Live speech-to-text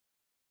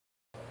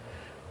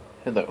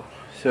Hello.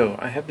 So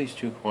I have these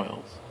two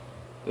coils.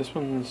 This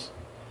one's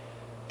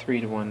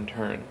 3-to-1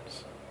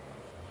 turns.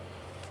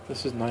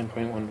 This is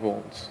 9.1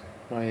 volts.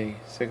 My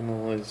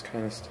signal is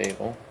kind of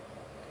stable.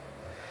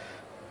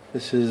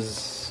 This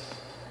is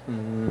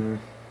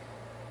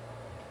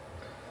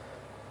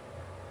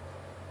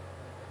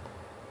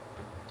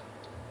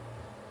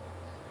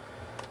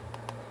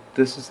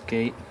this is the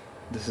gate.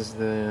 This is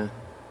the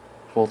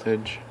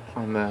voltage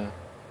on the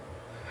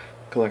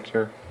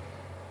collector.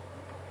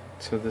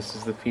 So this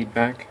is the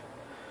feedback.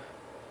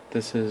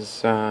 This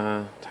is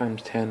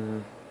times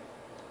 10,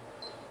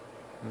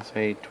 let's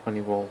say 20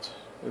 volts.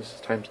 This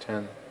is times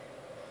 10.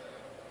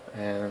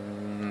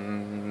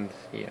 And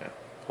yeah,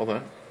 hold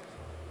on.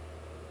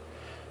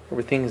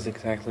 Everything is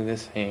exactly the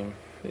same.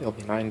 It'll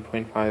be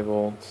 9.5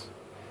 volts,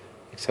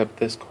 except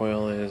this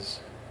coil is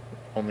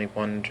only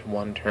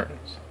 1-to-1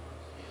 turns.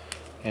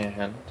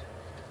 And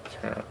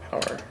turn on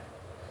power.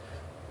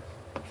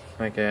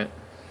 I get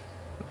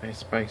nice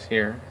spikes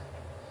here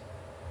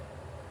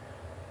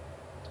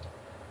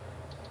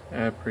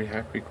at a pretty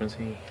high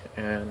frequency,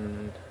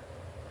 and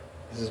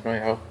this is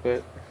my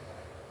output.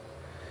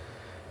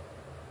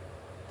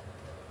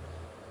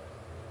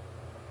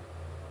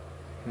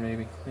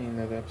 Maybe clean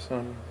that up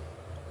some.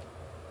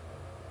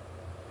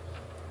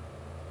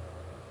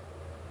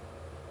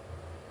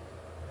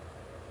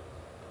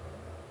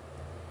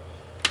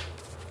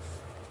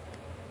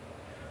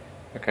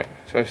 Okay,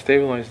 so I've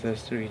stabilized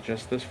this to be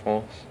just this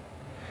volts.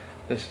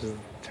 This is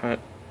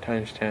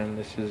times 10,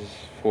 this is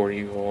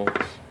 40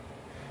 volts.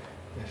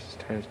 This is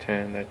times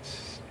 10,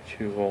 that's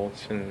 2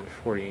 volts and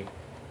 40,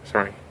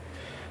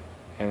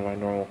 and my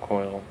normal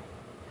coil.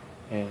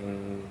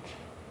 And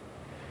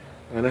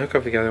I'm going to hook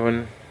up the other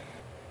one.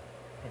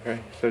 Okay,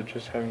 so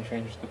just having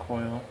changed the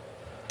coil,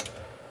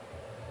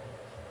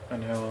 I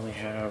now only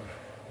have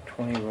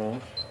 20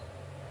 volts,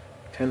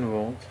 10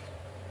 volts.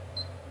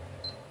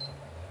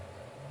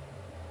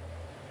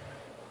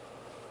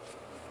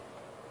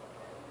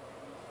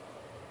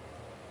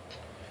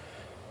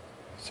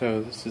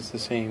 So this is the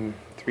same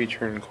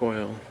 3-turn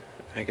coil.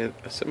 I get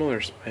a similar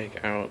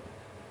spike out.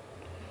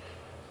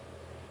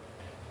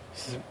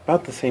 This is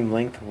about the same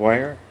length of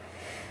wire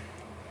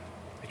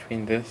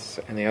between this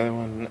and the other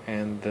one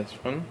and this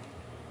one.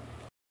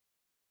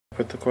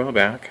 Put the coil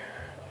back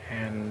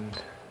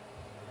and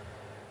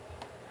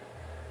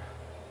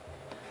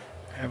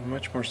I have a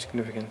much more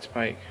significant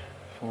spike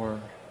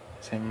for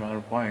the same amount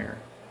of wire.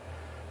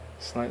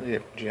 Slightly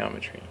different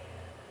geometry.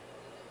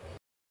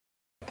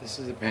 This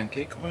is a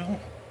pancake coil.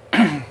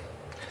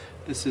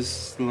 This is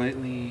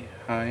slightly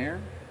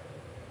higher.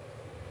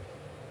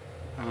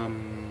 I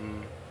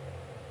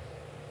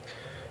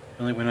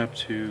only went up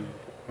to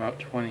about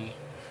 20.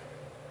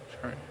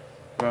 I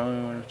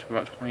only went up to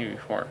about 20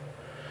 before.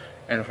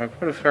 And if I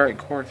put a ferrite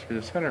core through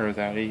the center of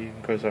that, it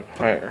even goes up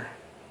higher.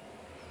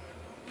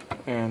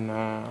 And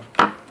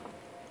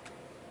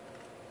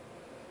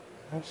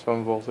that's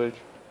some voltage.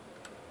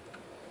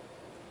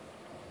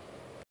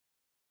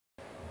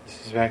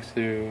 This is back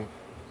to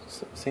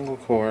single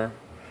core,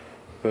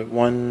 but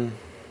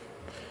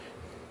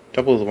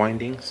double the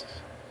windings,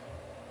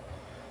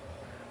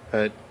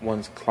 but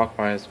one's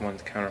clockwise,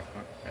 one's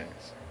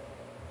counterclockwise.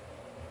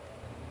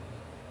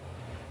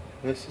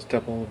 This is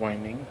double the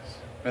windings,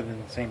 but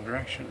in the same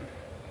direction.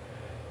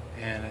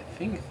 And I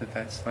think that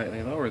that's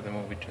slightly lower than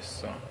what we just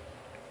saw.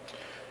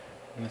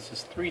 And this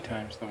is 3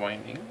 times the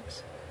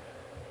windings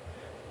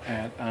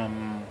at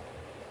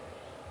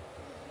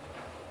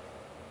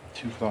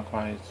 2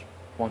 clockwise,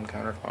 1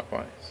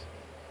 counterclockwise.